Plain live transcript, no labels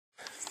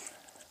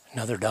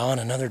Another dawn,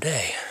 another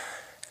day.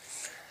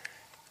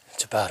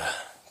 It's about a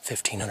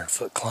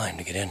 1,500-foot climb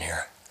to get in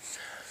here,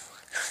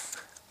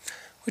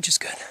 which is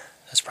good.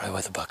 That's probably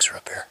why the bucks are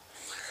up here.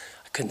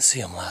 I couldn't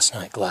see them last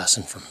night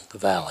glassing from the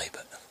valley,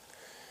 but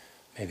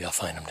maybe I'll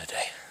find them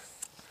today.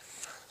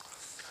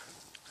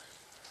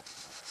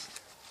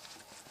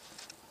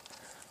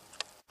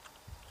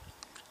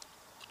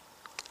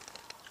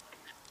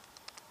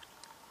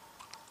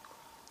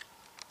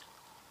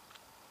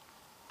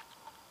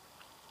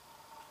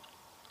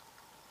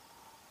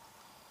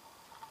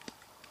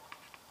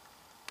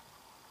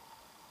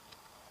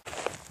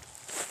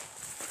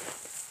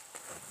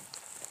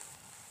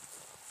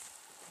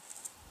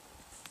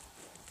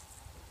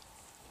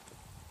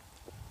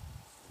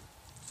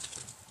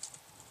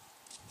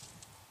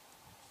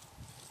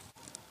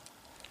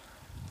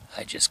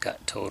 I just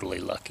got totally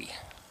lucky.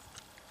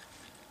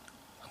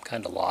 I'm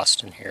kind of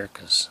lost in here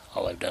because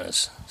all I've done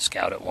is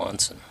scout it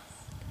once and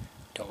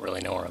don't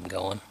really know where I'm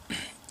going.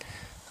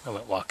 I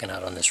went walking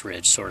out on this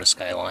ridge, sort of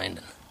skylined,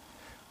 and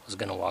was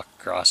going to walk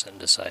across it and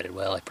decided,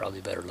 well, I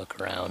probably better look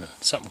around, and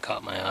something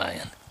caught my eye,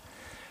 and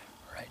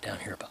right down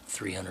here about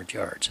 300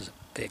 yards is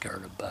a big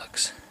herd of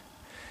bucks.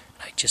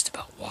 And I just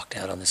about walked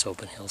out on this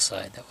open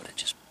hillside that would have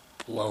just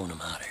blown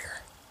them out of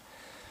here.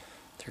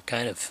 They're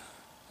kind of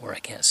where I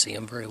can't see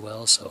them very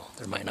well, so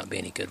there might not be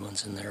any good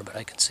ones in there, but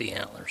I can see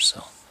antlers,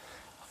 so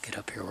I'll get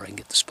up here where I can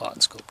get the spot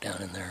and scope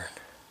down in there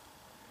and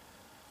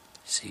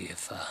see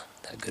if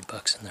that good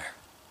buck's in there.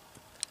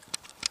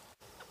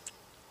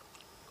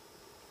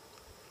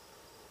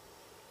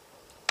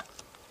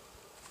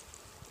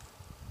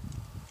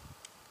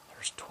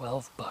 There's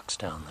 12 bucks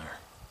down there.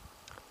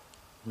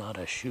 Not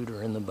a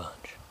shooter in the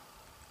bunch.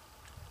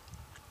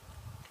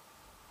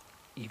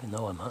 Even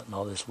though I'm hunting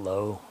all this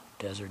low,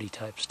 deserty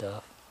type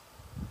stuff,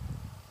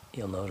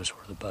 you'll notice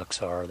where the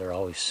bucks are. They're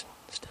always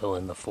still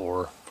in the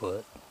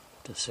 4-foot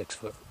to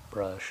 6-foot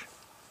brush.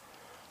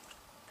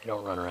 They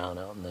don't run around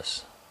out in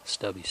this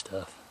stubby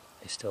stuff.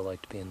 They still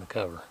like to be in the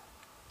cover.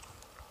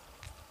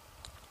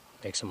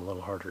 Makes them a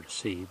little harder to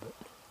see, but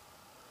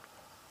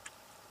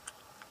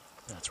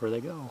that's where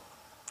they go.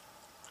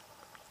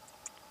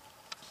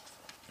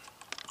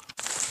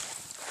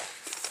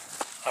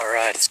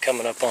 Alright, it's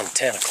coming up on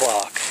 10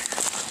 o'clock.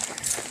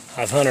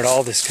 I've hunted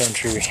all this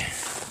country.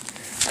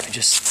 I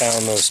just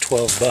found those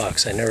 12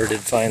 bucks. I never did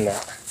find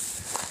that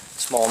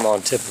small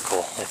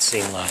non-typical I'd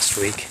seen last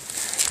week.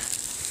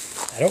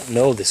 I don't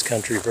know this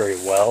country very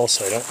well,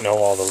 so I don't know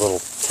all the little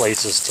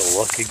places to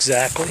look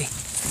exactly.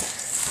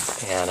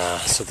 And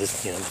so the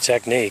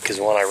technique is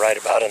one I write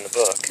about in the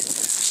book,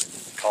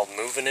 called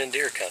moving in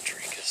deer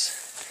country, because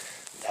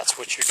that's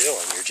what you're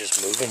doing. You're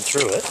just moving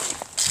through it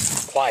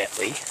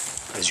quietly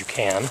as you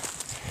can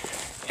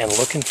and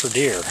looking for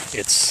deer.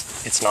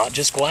 It's not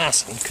just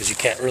glassing, because you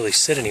can't really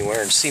sit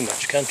anywhere and see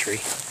much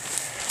country.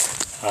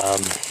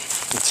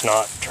 It's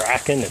not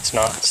tracking, it's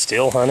not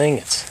still hunting,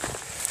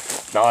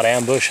 it's not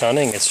ambush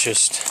hunting, it's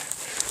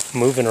just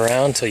moving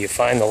around till you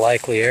find the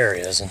likely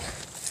areas. And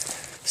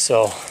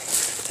so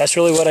that's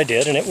really what I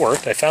did, and it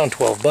worked. I found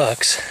 12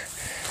 bucks.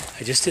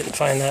 I just didn't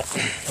find that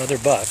other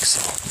buck, so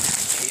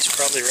he's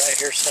probably right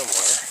here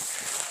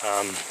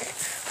somewhere.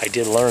 I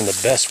did learn the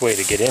best way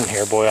to get in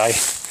here. Boy,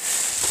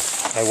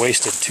 I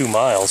wasted 2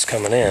 miles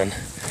coming in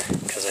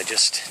because I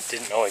just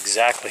didn't know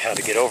exactly how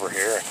to get over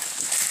here,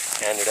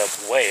 and ended up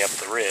way up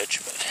the ridge.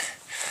 But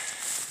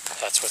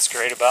that's what's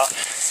great about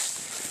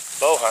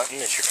bow hunting,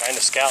 is you're kind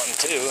of scouting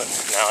too, and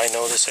now I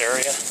know this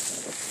area, and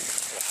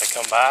if I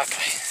come back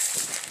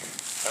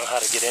I know how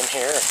to get in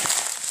here and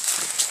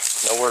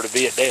know where to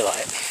be at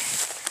daylight.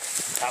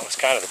 That was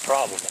kind of the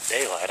problem at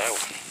daylight. I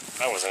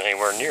wasn't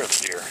anywhere near the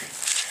deer.